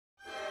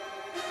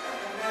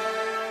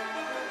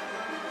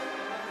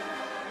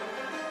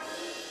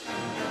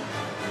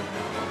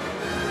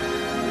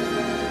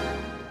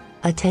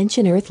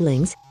Attention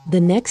Earthlings,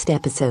 the next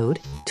episode,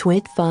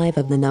 Twit 5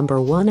 of the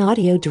 #1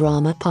 audio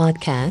drama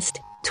podcast,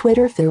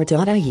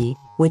 Twitterfear.ie,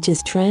 which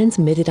is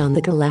transmitted on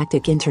the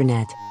galactic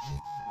internet,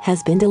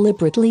 has been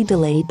deliberately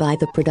delayed by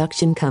the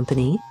production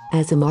company,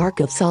 as a mark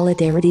of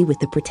solidarity with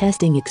the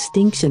protesting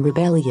Extinction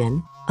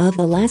Rebellion of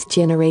the last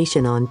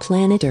generation on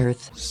planet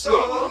Earth.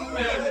 So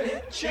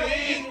many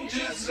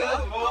changes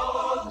have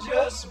all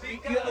just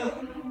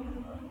begun.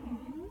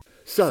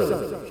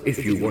 So,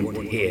 if you want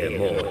to hear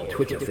more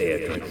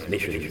Twitterfear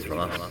transmissions from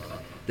us,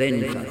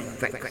 then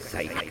for feck's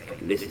sake,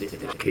 listen to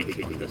the kids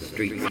on the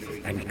streets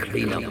and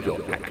clean up your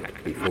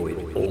act before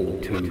it's all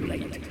too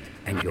late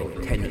and your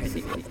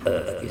tenancy of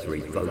Earth is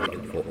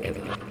revoked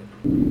forever.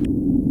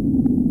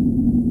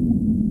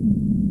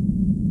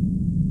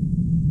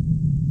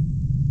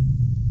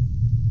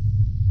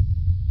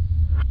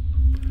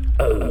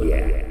 Oh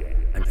yeah,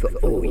 and for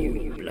all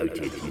you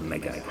bloated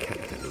mega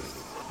capitalists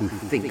who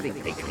think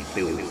that they can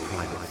build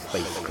private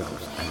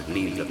spacecrafts and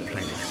leave the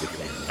planet with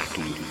their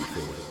lackeys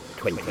before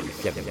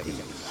 2070,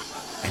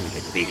 and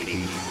the big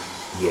heat,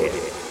 yeah,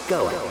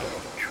 go ahead,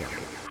 try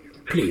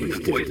it. Please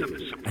do,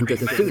 and the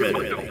sooner the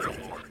better,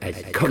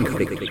 as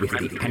conflict with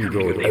the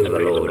android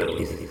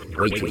overlord is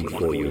waiting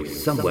for you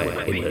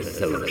somewhere in the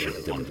solar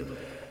system,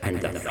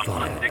 and the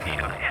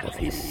firepower of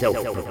his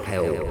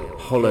self-propelled,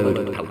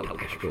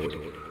 hollowed-out asteroid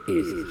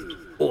is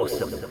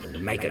awesome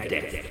mega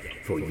death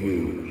for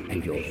you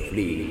and your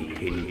fleeing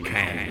tin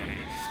can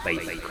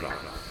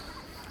spacecraft.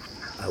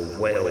 A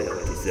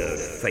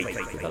well-deserved fate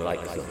for the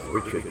likes of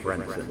Richard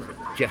Branson,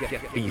 Jeff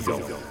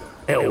Bezos,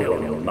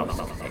 Elon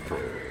Musk, et al.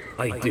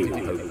 I do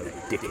hope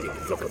that Dick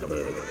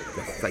Zuckerberg,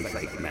 the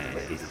Facebook man,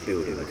 is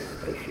building a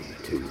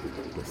spaceship too.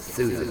 The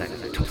sooner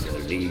that tosser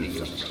leaves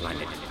the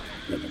planet,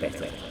 the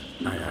better.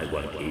 And I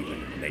won't even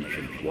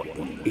mention what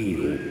the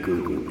evil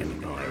Google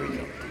empire is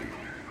up to.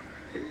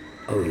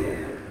 Oh yeah,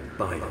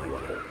 by the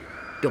way,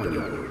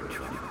 Donald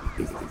Trump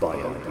is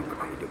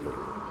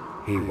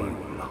biodegradable. He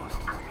won't last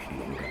much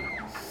longer.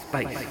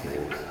 Space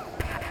Wars.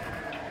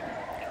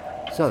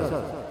 So,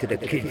 to the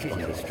kids on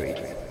the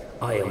streets,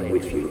 I am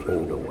with you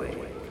all the way.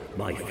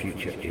 My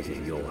future is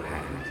in your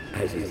hands,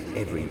 as is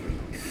every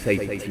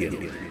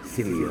sapient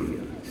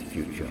simian's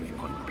future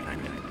on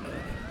planet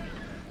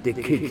Earth. The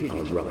kids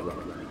are right,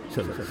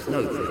 so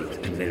snowflakes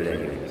and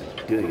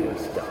millennials, do your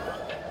stuff,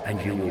 and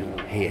you will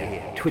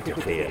hear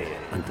Twitterfear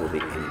until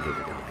the end of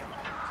time.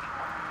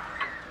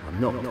 I'm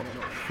not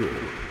sure if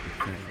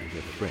that is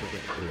a threat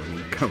or an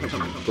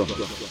encouragement from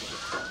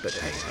us, but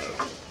hey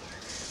ho.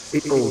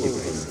 It all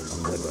depends on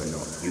whether or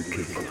not you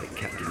kids like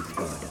Captain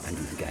Spud and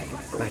his gang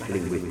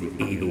battling with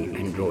the evil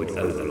android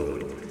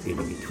overlord in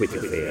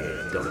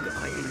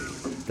Twitterfear.ie,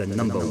 the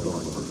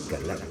 #1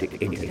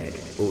 galactic internet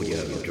audio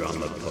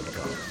drama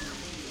podcast.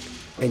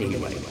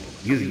 Anyway,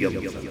 you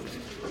young folks,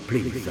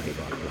 please save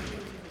our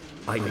planet.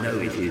 I know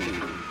it is a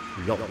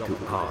lot to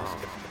ask,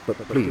 but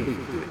please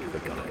do it for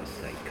Gaia's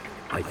sake.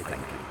 I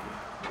thank you.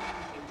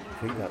 I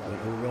think that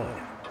went all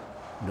right.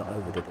 Not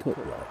over the top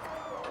like.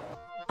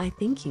 I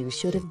think you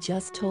should have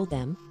just told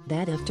them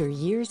that after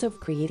years of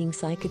creating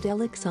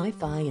psychedelic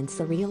sci-fi and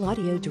surreal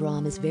audio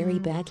dramas very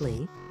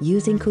badly,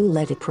 using Cool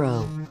Edit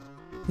Pro,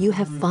 you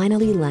have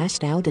finally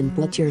lashed out and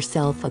bought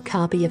yourself a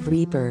copy of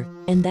Reaper,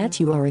 and that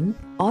you are an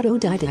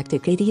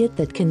autodidactic idiot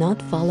that cannot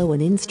follow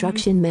an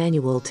instruction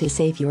manual to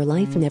save your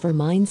life, never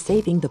mind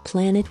saving the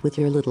planet with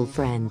your little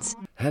friends.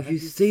 Have you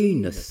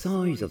seen the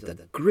size of the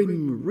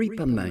Grim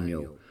Reaper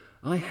manual?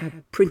 I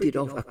have printed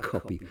off a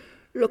copy.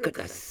 Look at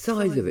the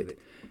size of it.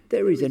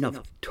 There is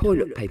enough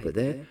toilet paper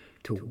there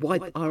to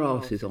wipe our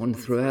asses on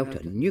throughout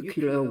a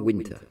nuclear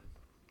winter.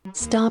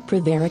 Stop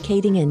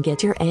prevaricating and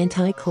get your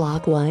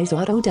anti-clockwise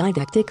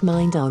autodidactic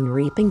mind on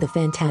reaping the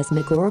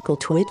phantasmagorical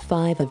Twit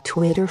 5 of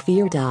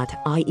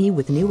Twitterfear.ie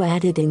with new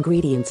added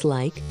ingredients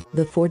like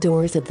the 4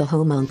 doors of the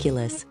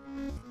homunculus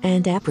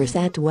and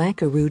Aprisat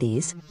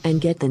Wackaroodies,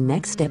 and get the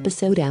next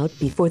episode out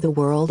before the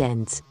world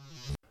ends.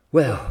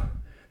 Well,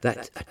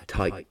 that's a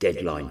tight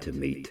deadline to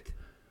meet.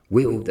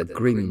 Will the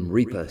Grim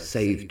Reaper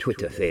save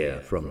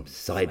Twitterfear from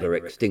cyber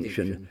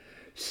extinction?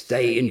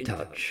 Stay in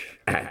touch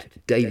at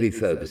David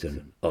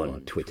Ferguson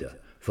on Twitter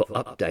for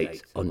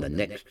updates on the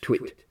next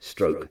Twit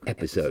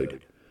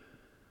episode.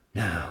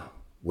 Now,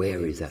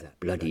 where is that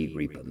bloody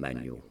Reaper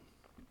manual?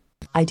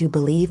 I do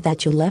believe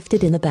that you left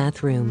it in the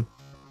bathroom.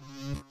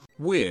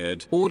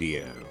 Weird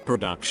Audio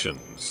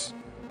Productions,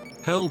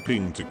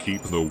 helping to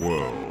keep the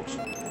world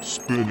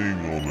spinning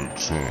on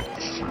its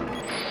axis.